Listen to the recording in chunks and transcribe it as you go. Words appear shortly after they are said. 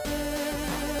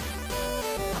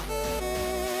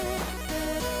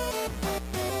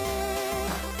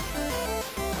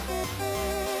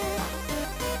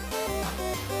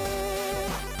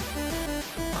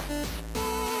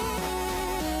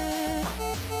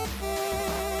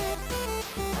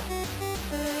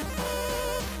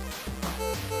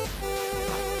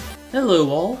Hello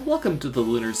all, welcome to the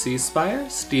Lunar Sea Spire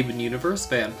Steven Universe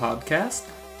fan podcast.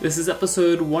 This is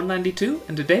episode 192,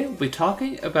 and today we'll be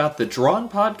talking about the Drawn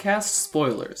Podcast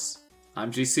spoilers.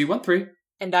 I'm GC13.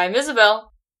 And I'm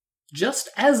Isabel. Just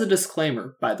as a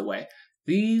disclaimer, by the way,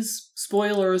 these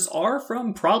spoilers are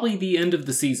from probably the end of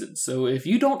the season, so if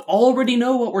you don't already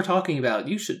know what we're talking about,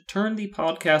 you should turn the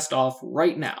podcast off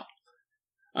right now.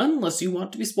 Unless you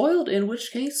want to be spoiled, in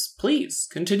which case, please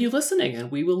continue listening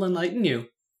and we will enlighten you.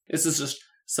 This is just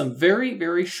some very,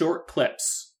 very short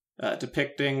clips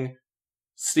depicting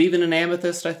Steven and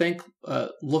Amethyst, I think,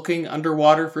 looking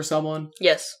underwater for someone.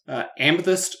 Yes.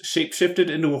 Amethyst shapeshifted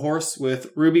into a horse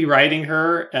with Ruby riding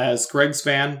her as Greg's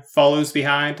van follows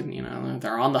behind, and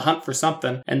they're on the hunt for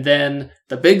something. And then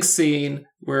the big scene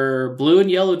where Blue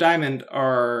and Yellow Diamond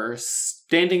are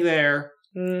standing there,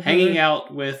 hanging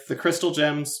out with the crystal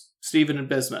gems, Steven and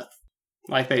Bismuth,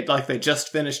 like they just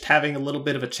finished having a little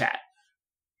bit of a chat.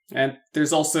 And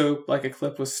there's also like a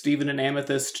clip with Steven and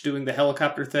Amethyst doing the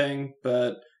helicopter thing,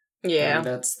 but yeah,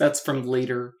 that's from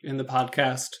later in the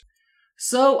podcast.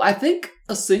 So I think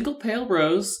A Single Pale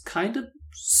Rose kind of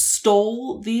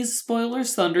stole these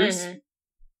spoilers' thunders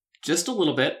just a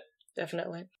little bit.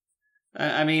 Definitely.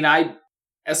 I mean,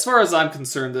 as far as I'm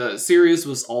concerned, the series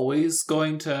was always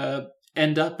going to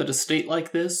end up at a state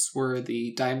like this where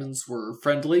the diamonds were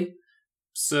friendly.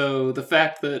 So the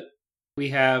fact that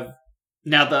we have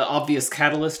now the obvious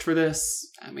catalyst for this,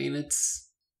 I mean, it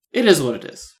is what it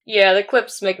is. Yeah, the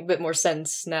clips make a bit more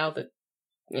sense now that,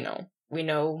 we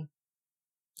know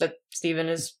that Steven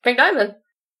is Pink Diamond.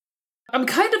 I'm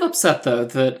kind of upset, though,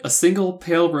 that A Single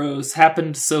Pale Rose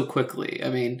happened so quickly. I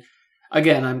mean,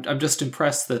 again, I'm just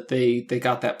impressed that they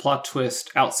got that plot twist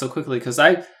out so quickly, because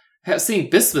I have seen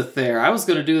Bismuth there. I was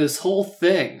going to do this whole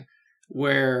thing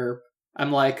where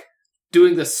I'm like,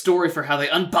 doing this story for how they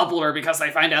unbubble her because they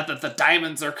find out that the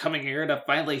diamonds are coming here to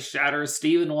finally shatter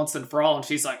Steven once and for all. And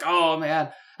she's like, oh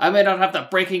man, I may not have the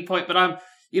breaking point, but I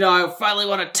finally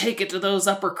want to take it to those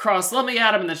upper crust. Let me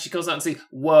at them. And then she goes out and sees,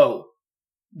 whoa,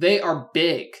 they are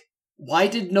big. Why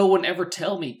did no one ever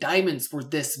tell me diamonds were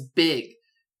this big?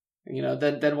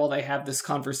 Then while they have this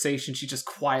conversation, she's just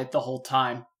quiet the whole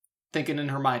time, thinking in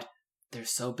her mind, they're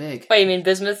so big. Wait, you mean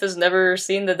Bismuth has never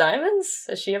seen the diamonds?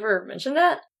 Has she ever mentioned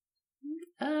that?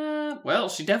 Well,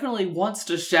 she definitely wants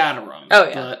to shatter them. Oh,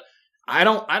 yeah. But I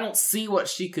don't see what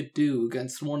she could do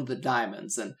against one of the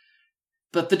diamonds.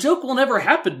 But the joke will never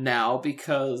happen now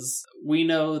because we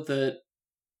know that...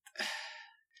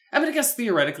 I mean, I guess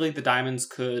theoretically the diamonds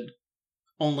could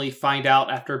only find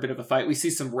out after a bit of a fight. We see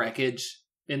some wreckage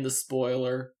in the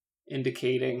spoiler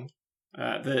indicating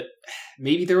that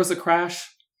maybe there was a crash.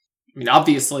 I mean,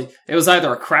 obviously, it was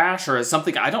either a crash or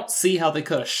something. I don't see how they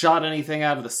could have shot anything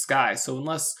out of the sky. So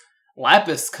unless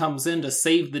Lapis comes in to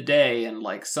save the day and,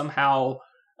 somehow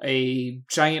a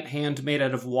giant hand made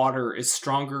out of water is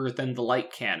stronger than the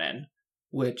light cannon,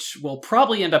 which will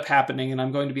probably end up happening, and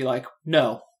I'm going to be like,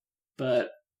 no, but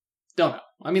don't know.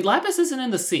 I mean, Lapis isn't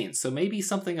in the scene, so maybe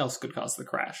something else could cause the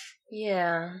crash.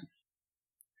 Yeah.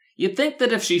 You'd think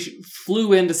that if she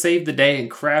flew in to save the day and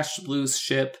crashed Blue's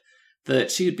ship,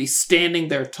 that she would be standing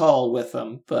there tall with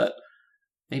them, but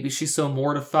maybe she's so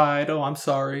mortified. Oh, I'm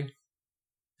sorry.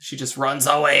 She just runs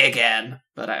away again.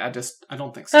 But I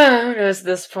don't think so. Who knows at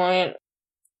this point?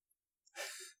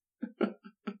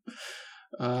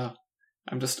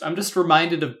 I'm just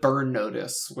reminded of Burn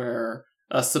Notice, where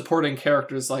a supporting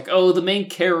character is like, oh, the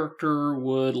main character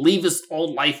would leave his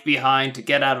old life behind to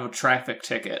get out of a traffic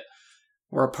ticket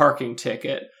or a parking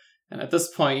ticket. And at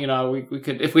this point, we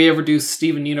could, if we ever do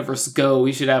Steven Universe Go,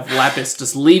 we should have Lapis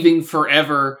just leaving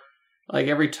forever,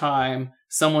 every time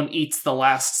someone eats the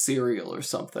last cereal or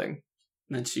something.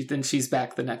 And then she's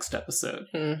back the next episode.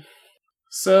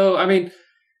 So, I mean,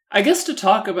 I guess to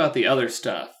talk about the other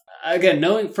stuff, again,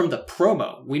 knowing from the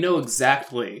promo, we know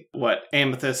exactly what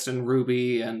Amethyst and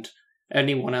Ruby and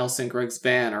anyone else in Greg's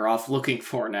van are off looking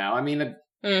for now. I mean,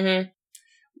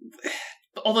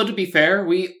 although to be fair,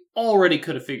 we already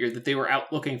could have figured that they were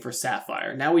out looking for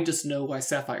Sapphire. Now we just know why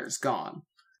Sapphire's gone.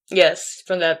 Yes,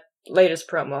 from that latest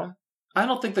promo. I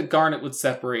don't think that Garnet would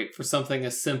separate for something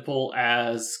as simple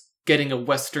as getting a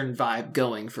Western vibe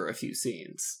going for a few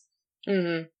scenes.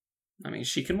 I mean,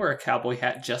 she can wear a cowboy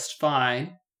hat just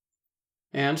fine.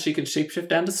 And she can shapeshift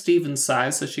down to Steven's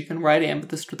size so she can ride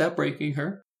Amethyst without breaking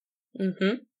her.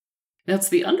 Now, it's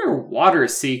the underwater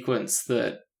sequence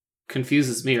that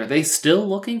confuses me. Are they still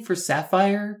looking for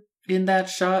Sapphire in that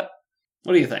shot?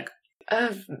 What do you think?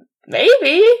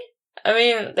 Maybe. I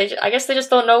mean, I guess they just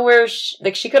don't know where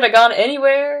she could have gone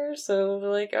anywhere, so they're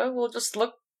like, oh, we'll just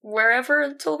look wherever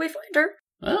until we find her.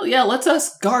 Well, yeah, let's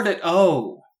ask Garnet.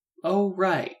 Oh, Oh,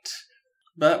 right.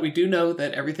 But we do know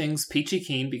that everything's peachy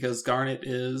keen because Garnet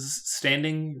is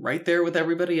standing right there with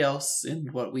everybody else in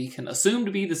what we can assume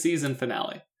to be the season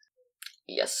finale.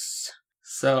 Yes.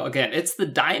 So again, it's the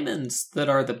diamonds that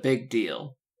are the big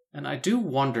deal. And I do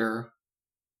wonder...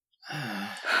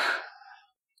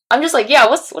 I'm just like, yeah,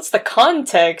 what's the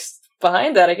context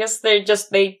behind that? I guess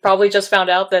they probably just found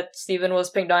out that Steven was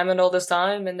Pink Diamond all this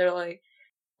time, and they're like,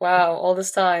 wow, all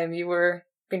this time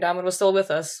Pink Diamond was still with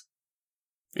us.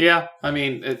 Yeah, I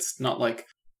mean, it's not like,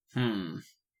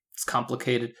 it's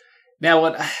complicated.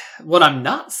 Now, what I'm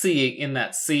not seeing in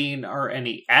that scene are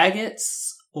any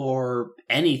agates or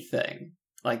anything.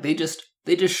 Like, they just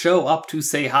show up to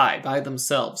say hi by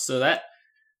themselves. So that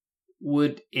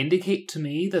would indicate to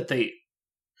me that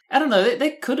I don't know,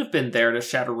 they could have been there to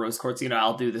shatter rose quartz,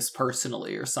 I'll do this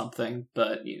personally or something.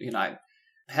 But, I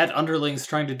had underlings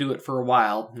trying to do it for a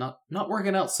while, not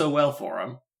working out so well for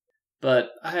them. But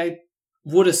I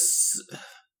would it's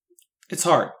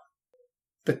hard.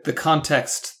 The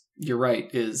context, you're right,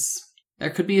 is there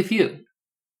could be a few.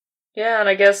 Yeah, and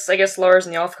I guess Lars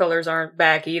and the Off-Colors aren't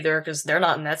back either, because they're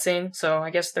not in that scene, so I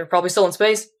guess they're probably still in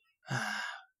space.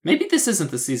 Maybe this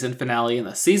isn't the season finale, and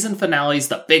the season finale's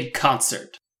the big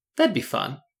concert. That'd be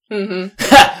fun.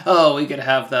 Mm-hmm. Oh, we could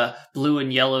have the blue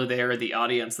and yellow there in the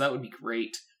audience. That would be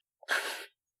great.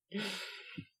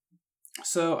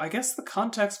 So I guess the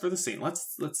context for the scene,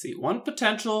 let's see. One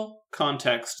potential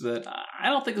context that I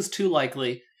don't think is too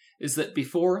likely is that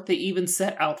before they even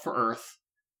set out for Earth,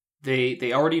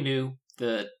 they already knew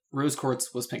that rose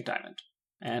quartz was Pink Diamond.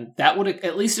 And that would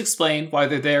at least explain why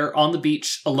they're there on the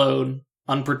beach alone,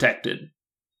 unprotected.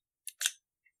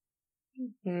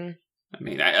 Mm-hmm. I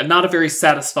mean, not a very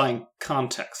satisfying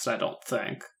context, I don't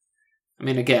think. I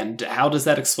mean, again, how does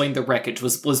that explain the wreckage?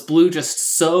 Was Blue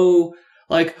just so,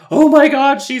 like, oh my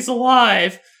god, she's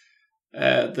alive?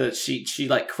 That she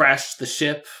like, crashed the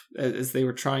ship as they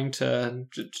were trying to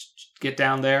get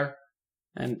down there?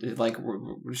 And, like,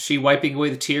 was she wiping away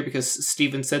the tear because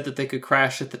Steven said that they could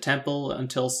crash at the temple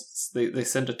until they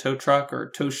send a tow truck or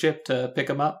tow ship to pick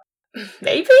them up?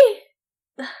 Maybe?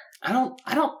 I don't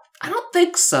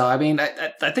think so. I mean,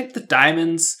 I think the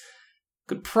diamonds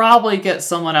could probably get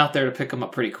someone out there to pick them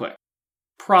up pretty quick.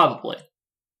 Probably.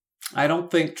 I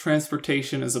don't think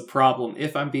transportation is a problem,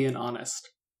 if I'm being honest.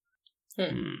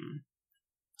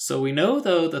 So we know,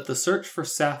 though, that the search for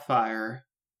Sapphire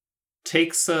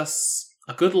takes us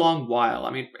a good long while.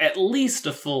 I mean, at least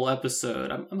a full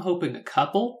episode. I'm hoping a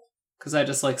couple, because I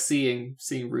just like seeing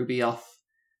Ruby off.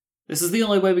 This is the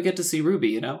only way we get to see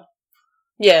Ruby,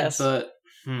 Yes. But,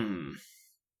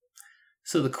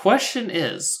 So the question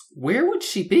is, where would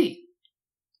she be?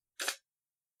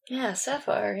 Yeah,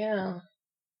 Sapphire, yeah.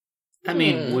 I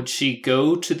mean, would she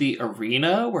go to the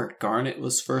arena where Garnet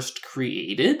was first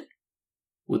created?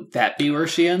 Would that be where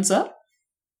she ends up?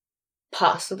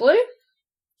 Possibly.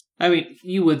 I mean,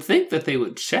 you would think that they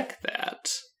would check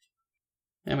that.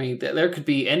 I mean, there could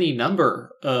be any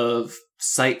number of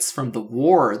sites from the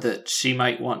war that she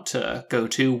might want to go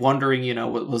to, wondering,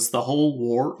 was the whole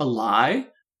war a lie?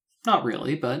 Not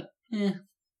really, but I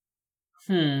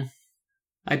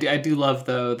do love,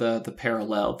 though, the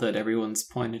parallel that everyone's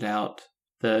pointed out,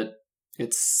 that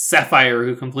it's Sapphire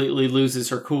who completely loses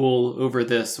her cool over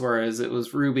this, whereas it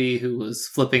was Ruby who was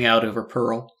flipping out over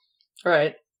Pearl.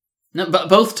 Right. No, but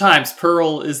both times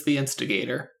Pearl is the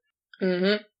instigator.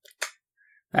 Mm-hmm.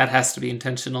 That has to be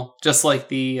intentional, just like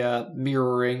the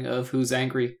mirroring of who's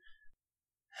angry.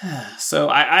 So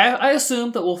I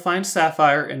assume that we'll find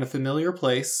Sapphire in a familiar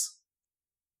place,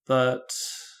 but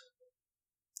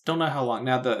don't know how long.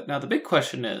 Now the big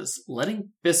question is letting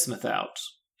Bismuth out.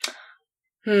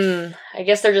 I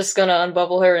guess they're just gonna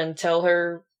unbubble her and tell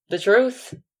her the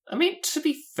truth. I mean, to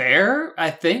be fair, I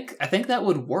think that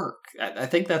would work. I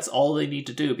think that's all they need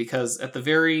to do, because at the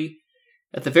very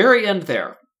end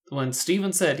there, when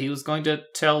Steven said he was going to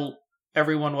tell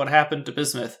everyone what happened to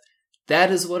Bismuth, that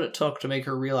is what it took to make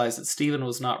her realize that Steven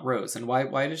was not Rose. And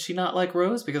why did she not like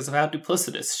Rose? Because of how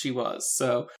duplicitous she was.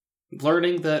 So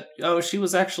learning that, she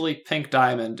was actually Pink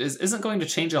Diamond isn't going to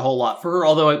change a whole lot for her,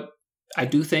 although I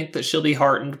do think that she'll be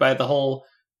heartened by the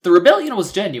rebellion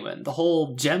was genuine. The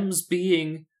whole gems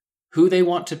being who they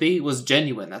want to be was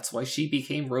genuine. That's why she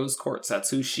became Rose Quartz. That's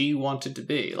who she wanted to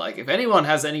be. Like, if anyone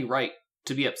has any right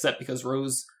to be upset because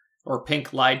Rose or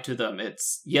Pink lied to them,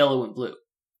 it's Yellow and Blue.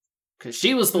 Because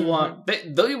she was the one,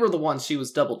 they were the ones she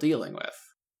was double dealing with.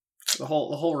 The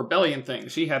whole rebellion thing,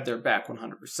 she had their back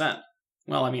 100%.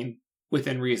 Well, I mean,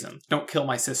 within reason. Don't kill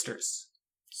my sisters.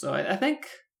 So I think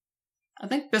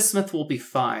Bismuth will be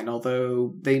fine,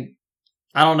 although they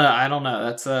I don't know.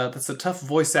 That's a tough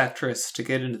voice actress to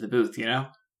get into the booth, you know?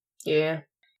 Yeah.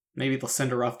 Maybe they'll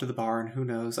send her off to the barn. Who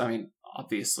knows? I mean,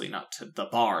 obviously not to the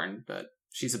barn, but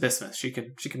she's a bismuth. She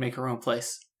can make her own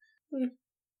place.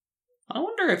 I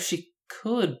wonder if she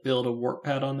could build a warp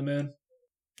pad on the moon.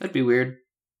 That'd be weird.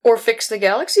 Or fix the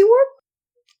galaxy warp?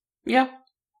 Yeah.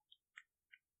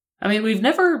 I mean, we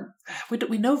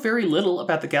know very little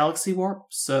about the galaxy warp,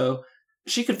 so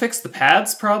she could fix the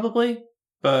pads probably,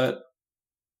 but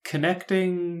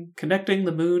connecting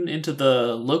the moon into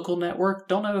the local network,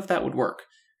 don't know if that would work.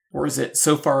 Or is it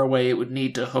so far away it would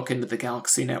need to hook into the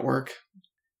galaxy network?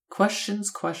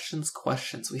 Questions.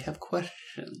 We have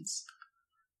questions.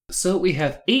 So we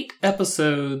have 8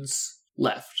 episodes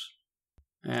left.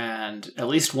 And at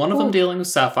least one of them dealing with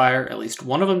Sapphire, at least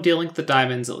one of them dealing with the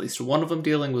Diamonds, at least one of them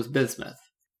dealing with Bismuth.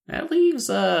 That leaves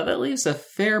a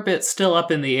fair bit still up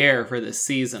in the air for this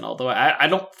season, although I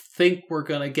don't think we're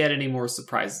gonna get any more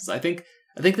surprises. I think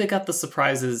they got the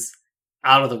surprises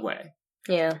out of the way.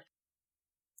 Yeah.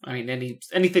 I mean,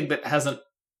 anything that hasn't,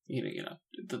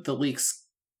 the leaks.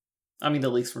 I mean, the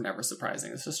leaks were never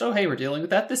surprising. It's just, oh, hey, we're dealing with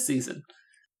that this season.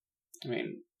 I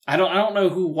mean, I don't know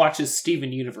who watches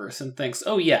Steven Universe and thinks,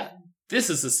 oh yeah, this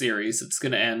is a series that's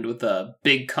going to end with a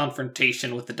big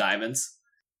confrontation with the Diamonds.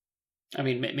 I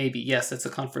mean, maybe, yes, it's a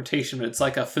confrontation, but it's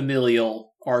like a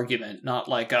familial argument, not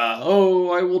like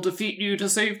oh, I will defeat you to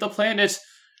save the planet.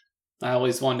 I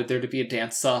always wanted there to be a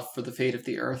dance-off for the fate of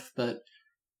the Earth, but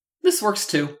this works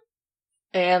too.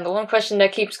 And the one question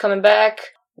that keeps coming back,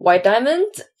 White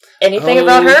Diamond? Anything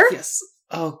about her? Yes.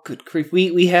 Oh, good grief.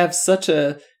 We have such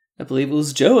a... I believe it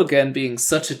was Joe again being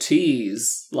such a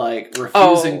tease, like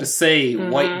refusing to say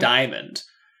White Diamond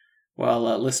while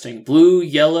listing blue,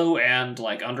 yellow, and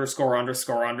like underscore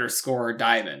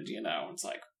diamond, It's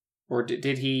like, or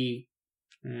did he...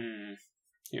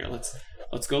 Here,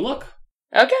 let's go look.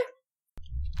 Okay.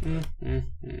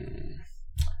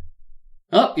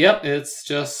 Oh, yep, it's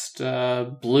just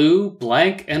blue,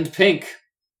 blank, and pink.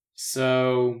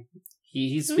 So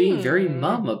he's being very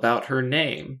mum about her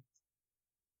name.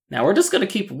 Now, we're just going to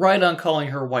keep right on calling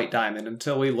her White Diamond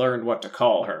until we learn what to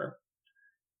call her.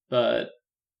 But,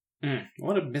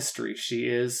 what a mystery she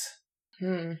is.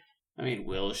 I mean,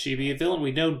 will she be a villain?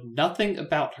 We know nothing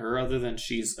about her other than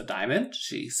she's a diamond.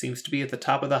 She seems to be at the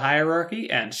top of the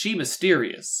hierarchy, and she's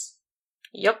mysterious.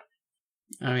 Yep.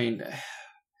 I mean,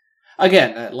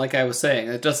 again, like I was saying,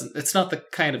 it's not the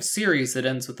kind of series that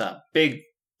ends with a big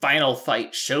final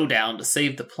fight showdown to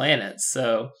save the planet,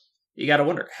 so... You gotta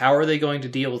wonder, how are they going to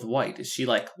deal with White? Is she,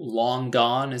 like, long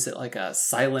gone? Is it like a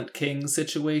Silent King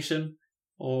situation?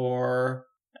 Or,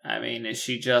 I mean, is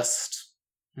she just...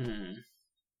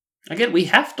 Again, we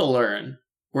have to learn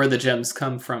where the gems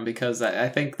come from, because I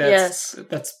think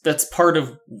that's part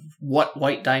of what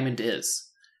White Diamond is.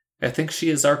 I think she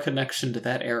is our connection to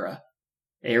that era.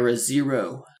 Era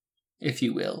Zero, if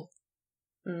you will.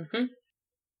 Mm-hmm.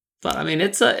 But, I mean,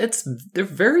 they're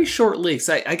very short leaks.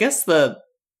 I guess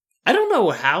I don't know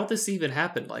how this even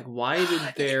happened. Like, why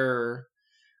did their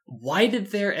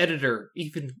editor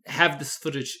even have this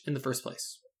footage in the first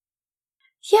place?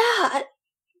 Yeah,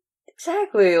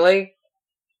 exactly. Like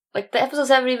the episodes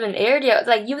haven't even aired yet.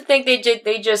 Like, you would think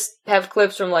they just have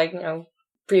clips from, like,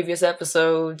 previous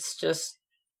episodes. Just,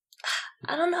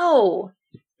 I don't know.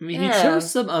 I mean, he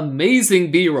chose some amazing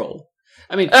B-roll.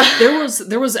 I mean,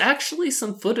 there was actually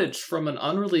some footage from an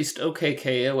unreleased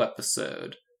OKKO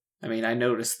episode. I mean, I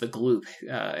noticed the gloop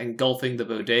engulfing the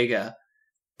bodega.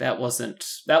 That wasn't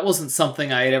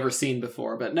something I had ever seen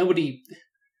before, but nobody...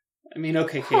 I mean,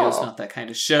 OKKO's not that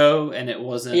kind of show, and it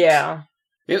wasn't... Yeah.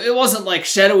 It wasn't like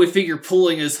shadowy figure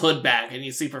pulling his hood back, and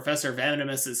you see Professor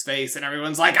Venenomous's face, and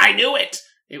everyone's like, I knew it!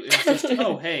 It was just,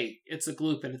 oh, hey, it's a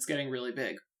gloop, and it's getting really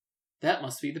big. That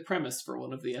must be the premise for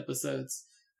one of the episodes.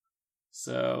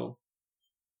 So...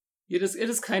 It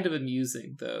is kind of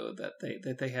amusing, though, that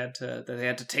they had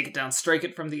to take it down, strike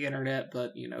it from the internet.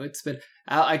 But it's been.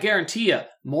 I guarantee you,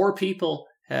 more people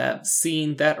have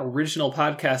seen that original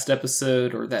podcast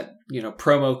episode or that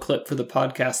promo clip for the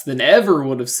podcast than ever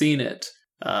would have seen it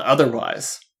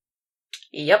otherwise.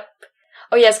 Yep.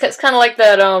 Oh yeah, it's kind of like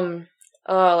that. Like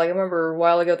I remember a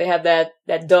while ago they had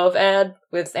that Dove ad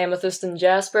with Amethyst and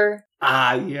Jasper.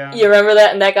 Ah, yeah. You remember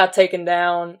that? And that got taken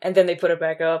down, and then they put it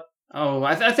back up. Oh,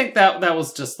 I think that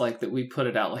was just like that we put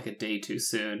it out like a day too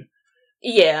soon.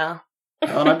 Yeah.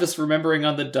 And I'm just remembering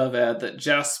on the Dove ad that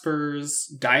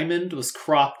Jasper's diamond was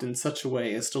cropped in such a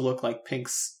way as to look like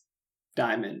Pink's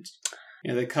diamond.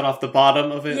 They cut off the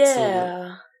bottom of it so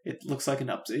that it looks like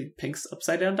Pink's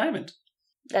upside down diamond.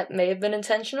 That may have been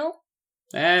intentional.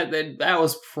 That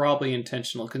was probably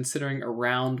intentional, considering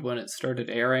around when it started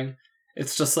airing.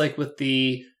 It's just like with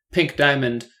the Pink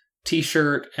Diamond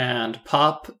t-shirt and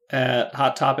pop at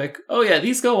Hot Topic. Oh yeah,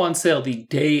 these go on sale the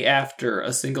day after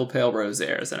A Single Pale Rose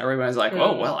airs, and everybody's like,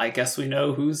 oh, well, I guess we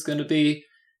know who's going to be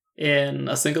in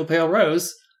A Single Pale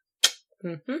Rose.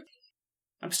 Mm-hmm.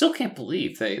 I still can't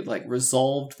believe they,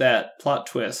 resolved that plot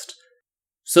twist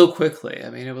so quickly. I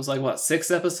mean, it was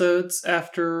 6 episodes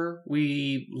after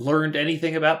we learned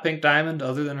anything about Pink Diamond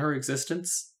other than her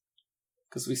existence?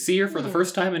 Because we see her for the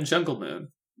first time in Jungle Moon,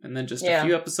 and then just a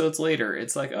few episodes later,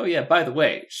 it's like, oh yeah, by the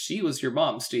way, she was your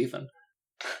mom, Stephen.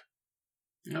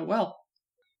 Oh, well.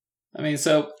 I mean,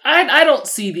 so, I don't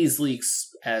see these leaks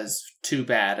as too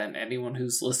bad, and anyone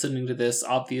who's listening to this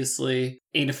obviously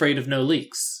ain't afraid of no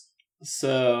leaks.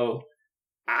 So,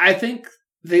 I think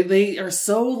they are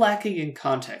so lacking in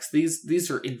context. These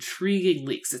are intriguing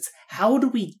leaks. It's how do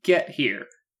we get here?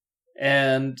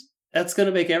 And that's going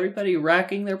to make everybody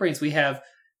racking their brains. We have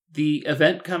the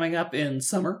event coming up in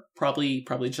summer, probably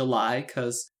July,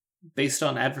 because based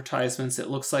on advertisements, it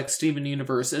looks like Steven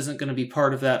Universe isn't going to be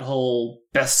part of that whole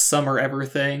best summer ever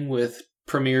thing with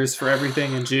premieres for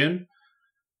everything in June.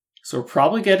 So we're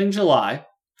probably getting July,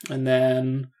 and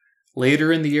then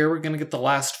later in the year, we're going to get the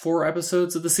last 4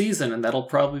 episodes of the season, and that'll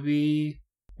probably be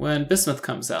when Bismuth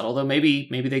comes out. Although maybe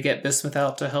they get Bismuth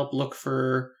out to help look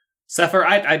for Sapphire.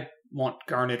 I'd want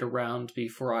Garnet around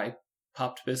before I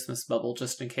popped Bismuth's bubble,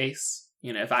 just in case.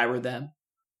 If I were them.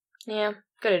 Yeah,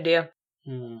 good idea.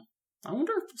 I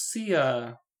wonder if we'll see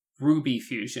a Ruby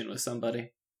fusion with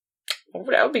somebody. Oh,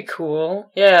 that would be cool.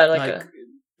 Yeah,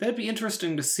 that'd be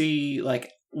interesting to see,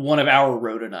 one of our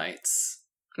Rhodonites.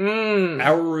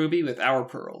 Our Ruby with our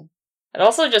Pearl. And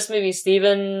also just maybe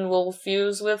Steven will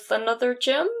fuse with another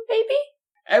gem, maybe?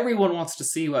 Everyone wants to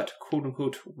see what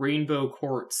quote-unquote Rainbow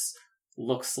Quartz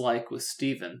looks like with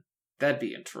Steven. That'd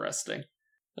be interesting.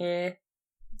 Yeah.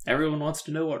 Everyone wants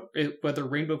to know whether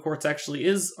Rainbow Quartz actually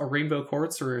is a Rainbow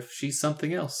Quartz or if she's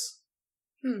something else.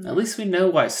 At least we know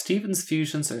why Steven's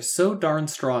fusions are so darn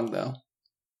strong, though.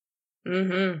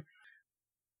 Mm-hmm.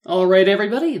 Alright,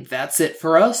 everybody, that's it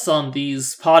for us on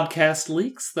these podcast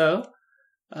leaks, though.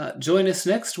 Join us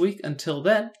next week. Until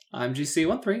then, I'm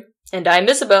GC13. And I'm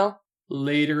Isabel.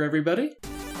 Later, everybody.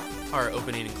 Our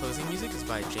opening and closing music is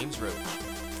by James Roach.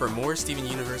 For more Steven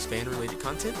Universe fan-related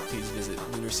content, please visit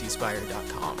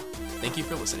LunarSeaSpire.com. Thank you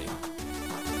for listening.